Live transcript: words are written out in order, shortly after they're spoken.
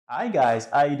Hi guys,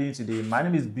 how are you doing today? My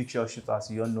name is Big Shot Shooter, as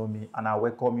you all know me, and I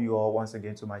welcome you all once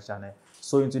again to my channel.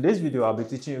 So in today's video, I'll be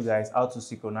teaching you guys how to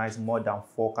synchronize more than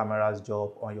 4 cameras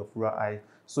job on your Pro eye.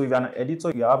 So if you're an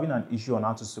editor, you're having an issue on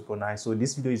how to synchronize, so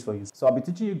this video is for you. So I'll be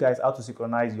teaching you guys how to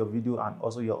synchronize your video and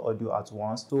also your audio at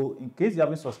once. So in case you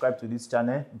haven't subscribed to this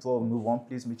channel, before we move on,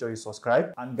 please make sure you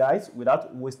subscribe. And guys,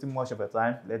 without wasting much of your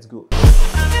time, let's go.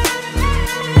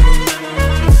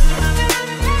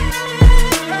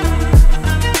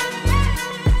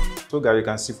 So guys, you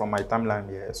can see from my timeline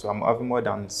here, so I'm having more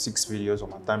than 6 videos on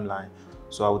my timeline.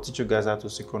 So I will teach you guys how to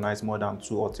synchronize more than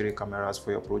 2 or 3 cameras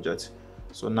for your project.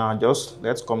 So now just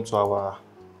let's come to our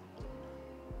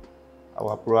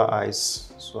Pro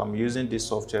eyes. So I'm using this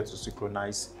software to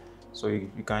synchronize. So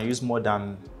you can use more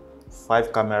than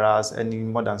 5 cameras, any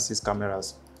more than 6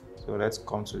 cameras. So let's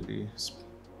come to this,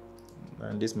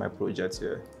 and this is my project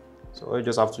here. So all you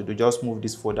just have to do, just move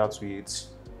this folder to it.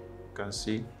 You can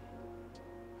see,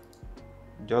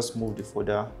 just move the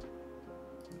folder.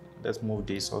 Let's move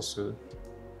this also.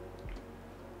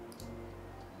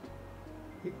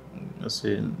 Let's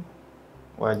see,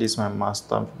 why this is my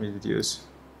master videos.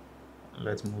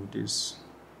 Let's move this.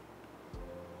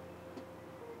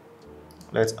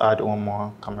 Let's add one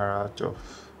more camera job.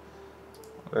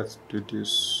 Let's do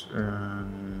this.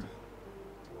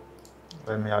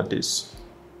 Let me add this.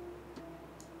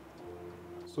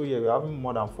 So yeah, we're having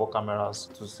more than 4 cameras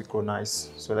to synchronize.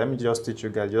 So let me just teach you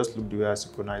guys, just look the way I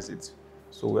synchronize it.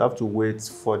 So we have to wait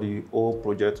for the whole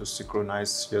project to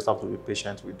synchronize. You just have to be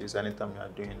patient with this anytime you are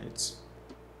doing it.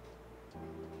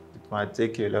 It might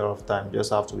take you a lot of time, you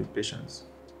just have to be patient.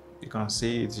 You can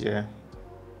see it here.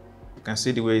 You can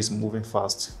see the way it's moving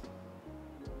fast.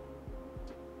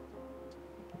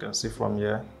 You can see from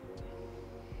here.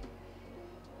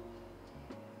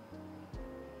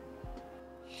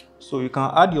 So you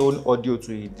can add your own audio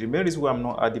to it. The main reason why I'm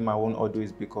not adding my own audio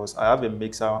is because I have a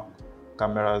mixer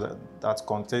camera that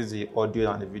contains the audio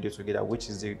and the video together, which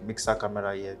is the mixer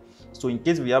camera here. So in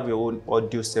case we have your own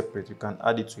audio separate, you can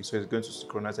add it to it, so it's going to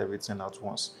synchronize everything at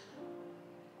once.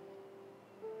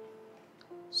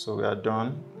 So we are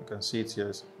done. You can see it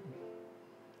here,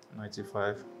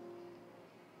 95.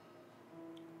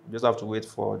 You just have to wait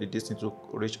for the distance to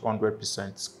reach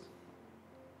 100%.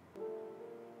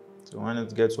 So when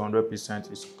it gets to 100%,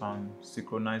 you can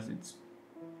synchronize it.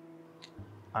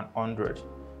 And 100.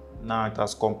 Now it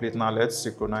has complete. Now let's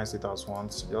synchronize it as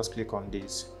once. Just click on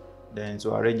this. Then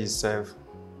to arrange itself.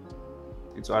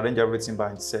 It will arrange everything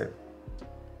by itself.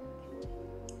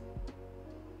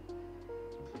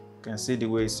 You can see the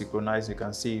way it's synchronized. You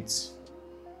can see it.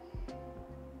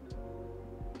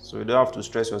 So you don't have to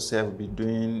stress yourself, be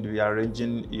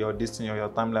arranging your distance or your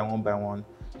timeline one by one.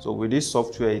 So with this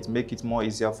software, it makes it more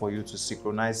easier for you to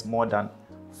synchronize more than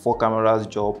 4 cameras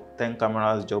job, 10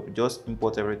 cameras job. Just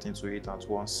import everything to it at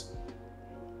once.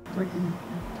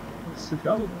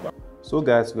 So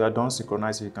guys, we are done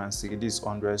synchronizing. You can see this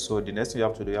 100. So the next thing you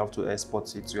have to do, you have to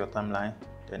export it to your timeline.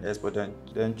 Then export,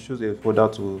 then choose a folder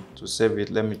to save it.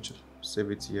 Let me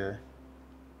save it here.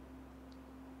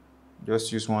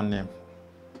 Just use one name.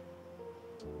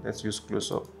 Let's use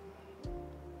close up.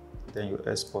 Then you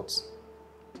export.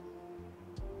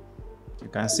 You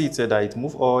can see it said that it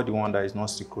moved all the one that is not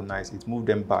synchronized. It moved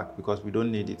them back because we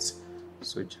don't need it.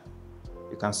 So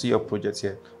you can see your project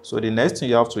here. So the next thing,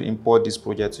 you have to import this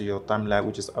project to your timeline,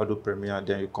 which is Adobe Premier.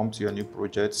 Then you come to your new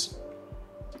project.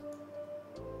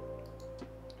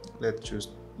 Let's choose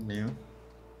new.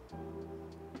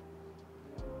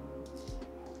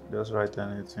 Just write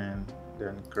anything,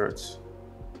 then create.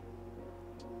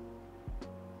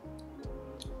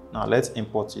 Now let's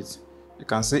import it. You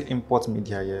can see import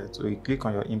media here. So you click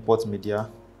on your import media.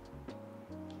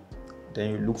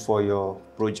 Then you look for your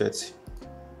project,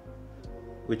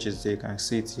 which is there. You can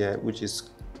see it here, which is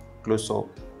close up.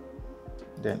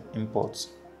 Then import.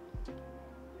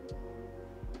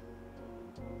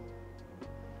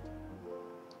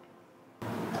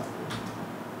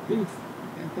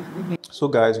 So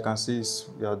guys, you can see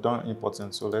we are done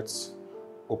importing. So let's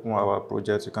open our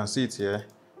project. You can see it here.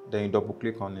 Then you double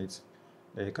click on it.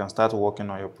 Then you can start working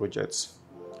on your projects.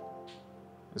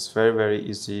 It's very, very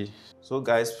easy. So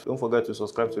guys, don't forget to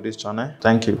subscribe to this channel.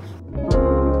 Thank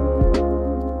you.